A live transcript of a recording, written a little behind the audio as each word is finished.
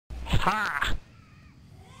Ha!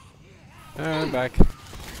 I'm back.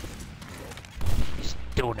 He's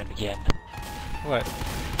doing it again. What?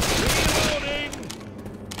 Reloading!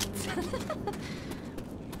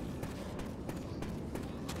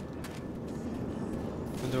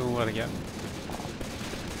 I'm doing what again?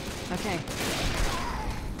 Okay.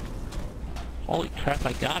 Holy crap,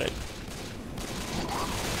 I got it.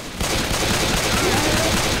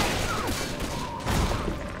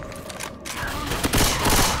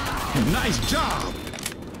 Nice job!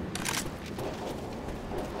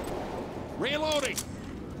 Reloading!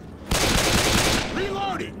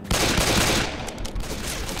 Reloading!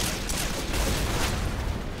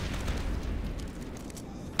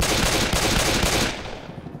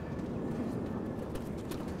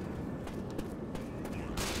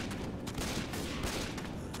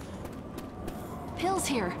 Pills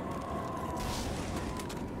here.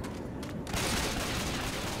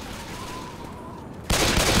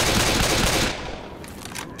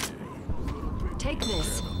 Take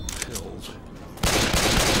this. Pills.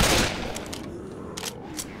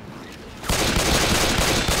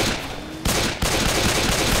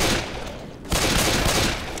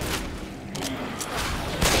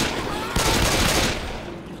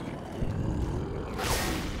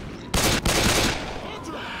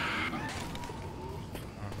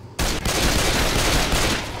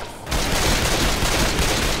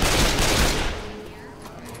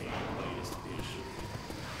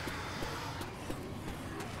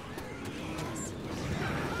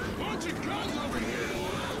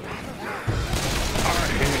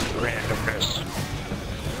 Randomness.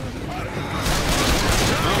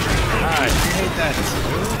 I hate that.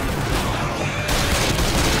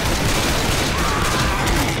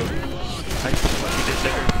 I see what you did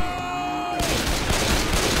there.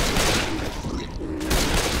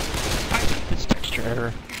 I think it's texture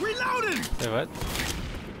error. Reloading! Say what?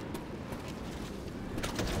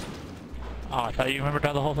 Oh, I thought you remembered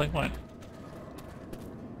how the whole thing went.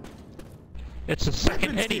 It's a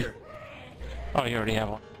second Weapons Eddie. here. Oh, you already have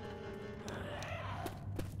one.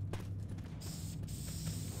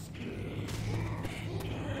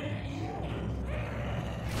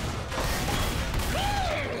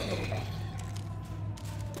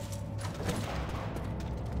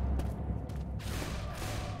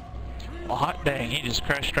 Well, hot dang, he just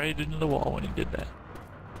crashed straight into the wall when he did that.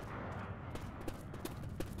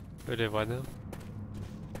 Who did what now?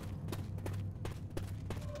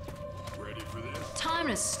 Ready for this? Time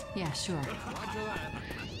to yeah, sure. Roger that.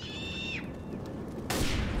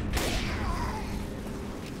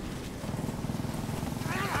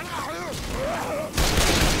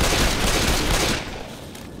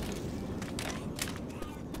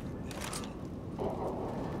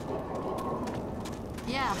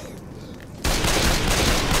 Yeah.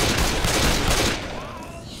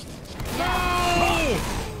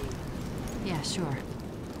 Yeah, sure.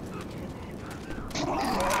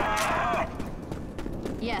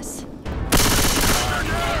 Yes.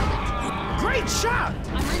 Great shot!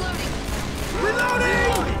 I'm reloading.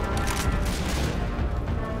 Reloading!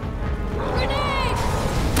 Grenade!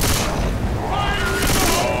 Fire in the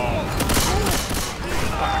hole!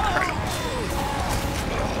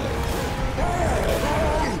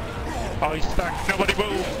 Oh, he's stuck. Nobody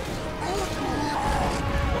move.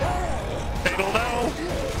 Fatal now.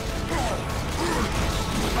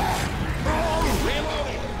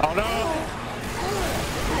 Oh no.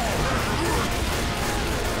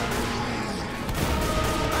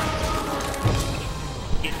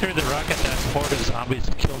 He threw the rocket at that horde of zombies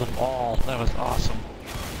and killed them all. That was awesome.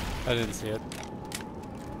 I didn't see it.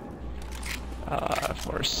 Of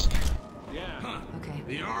course. Yeah. Huh. Okay.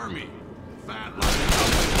 The army. Fat line.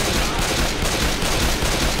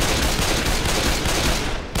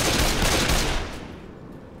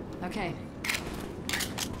 Okay.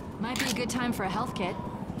 Might be a good time for a health kit.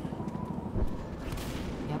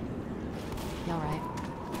 Yep. You alright?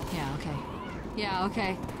 Yeah, okay. Yeah,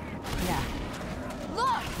 okay. Yeah.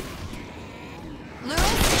 Look!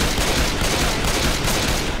 Lewis?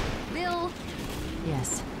 Bill?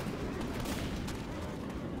 Yes.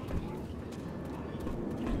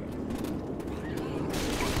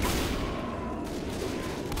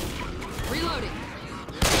 Reloading.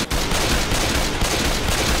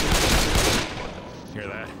 Hear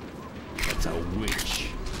that? That's a witch.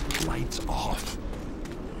 Lights off.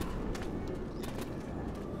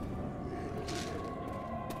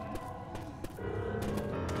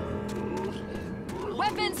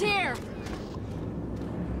 Weapons here!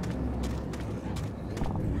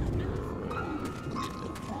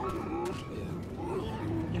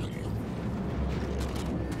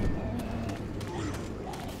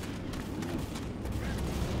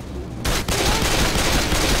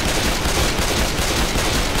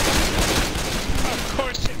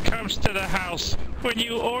 when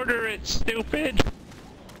you order it, stupid.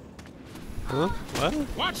 Huh? What?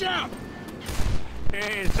 Watch out!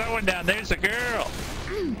 Hey, someone down there's a girl.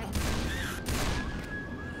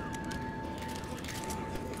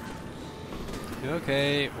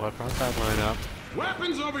 Okay, what brought that line up?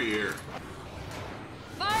 Weapons over here!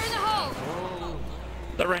 Fire in the hole!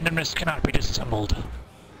 The randomness cannot be disassembled.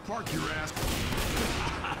 Park your ass.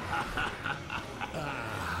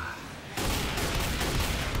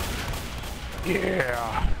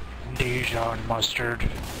 Yeah, Dijon mustard.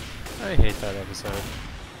 I hate that episode.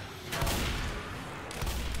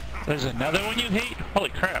 There's another one you hate? Holy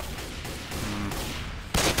crap.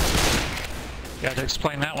 You had to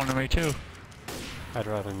explain that one to me too. I'd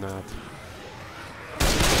rather not.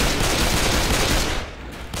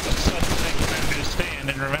 Such a thing you understand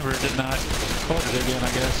and remember did not quote it again,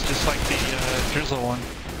 I guess. Just like the Drizzle one.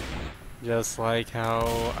 Just like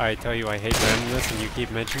how I tell you I hate randomness and you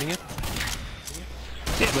keep mentioning it?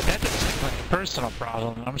 Yeah, but that doesn't seem like a personal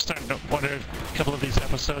problem. I'm starting to wonder if a couple of these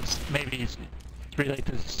episodes maybe relate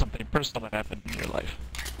to something personal that happened in your life.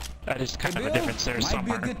 That is kind of a difference there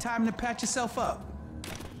somewhere. Might be a good time to patch yourself up.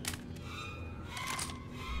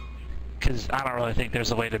 Because I don't really think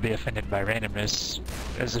there's a way to be offended by randomness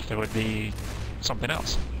as if there would be something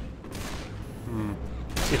else.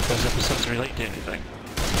 If those episodes relate to anything.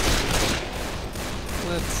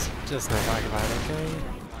 Let's just not talk about it, okay?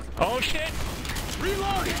 Oh shit!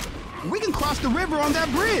 Reloading! We can cross the river on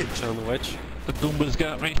that bridge. On the witch? The Goombas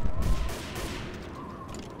got me.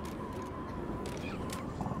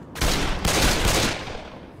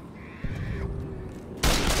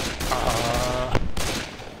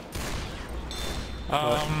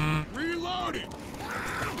 Reloading!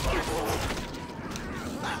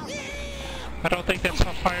 I don't think that's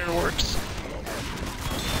how fire works.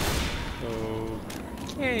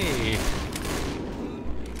 Okay.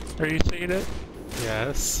 Are you seeing it?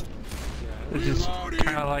 Yes. It's just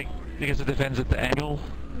kind of like, because it depends at the angle,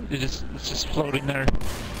 it's just floating there.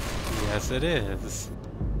 Yes, it is.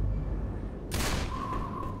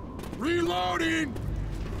 Reloading!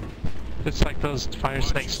 It's like those fire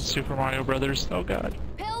snakes in Super Mario Brothers. Oh god.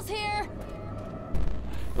 Pills here!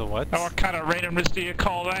 The what? Now what kind of randomness do you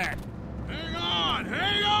call that? Hang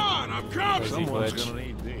on! I'm coming! Fuzzy glitch. gonna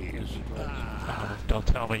need these. Oh, don't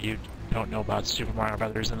tell me you don't know about Super Mario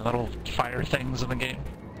Brothers and the little fire things in the game.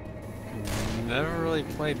 Never really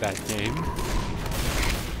played that game.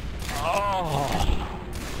 Oh,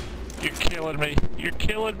 you're killing me. You're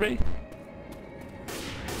killing me.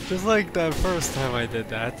 Just like the first time I did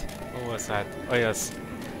that. What was that? Oh yes.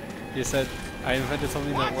 You said I invented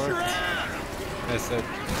something that worked. I said,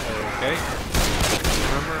 okay.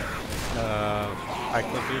 Remember? Back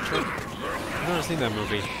to the Future? I've never seen that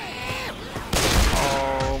movie.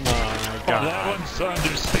 Oh my god. Well, that one's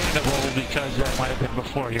understandable because that might have been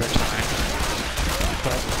before your time.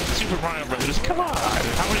 But Super Mario Brothers, come on!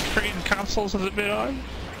 How many friggin' consoles has it been on?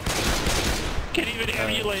 Can't even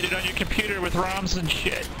emulate it on your computer with ROMs and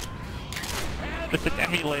shit. With an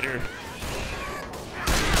emulator.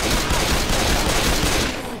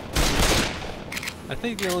 I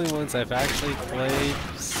think the only ones I've actually played,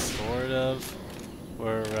 sort of,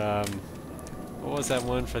 were, what was that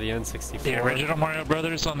one for the N64? The original Mario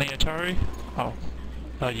Brothers on the Atari? Oh.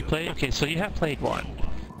 Oh, you played? Okay, so you have played one.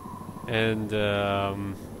 And,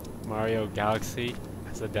 Mario Galaxy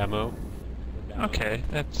as a demo. Okay,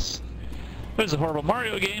 that's... It was a horrible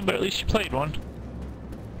Mario game, but at least you played one.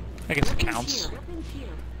 I guess it counts.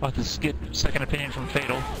 I'll have to get second opinion from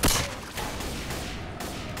Fatal.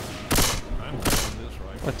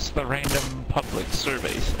 What's the random public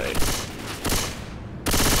survey say?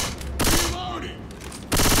 Reloading!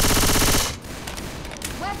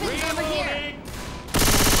 Weapons over here!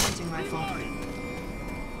 Hunting rifle.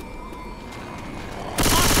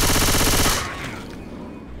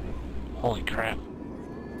 Holy crap.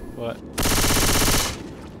 What?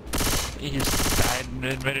 You just died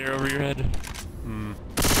in midair over your head. I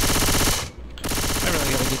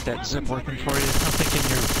really gotta get that zip working for you. I'm thinking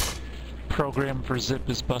your program for zip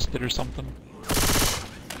is busted or something.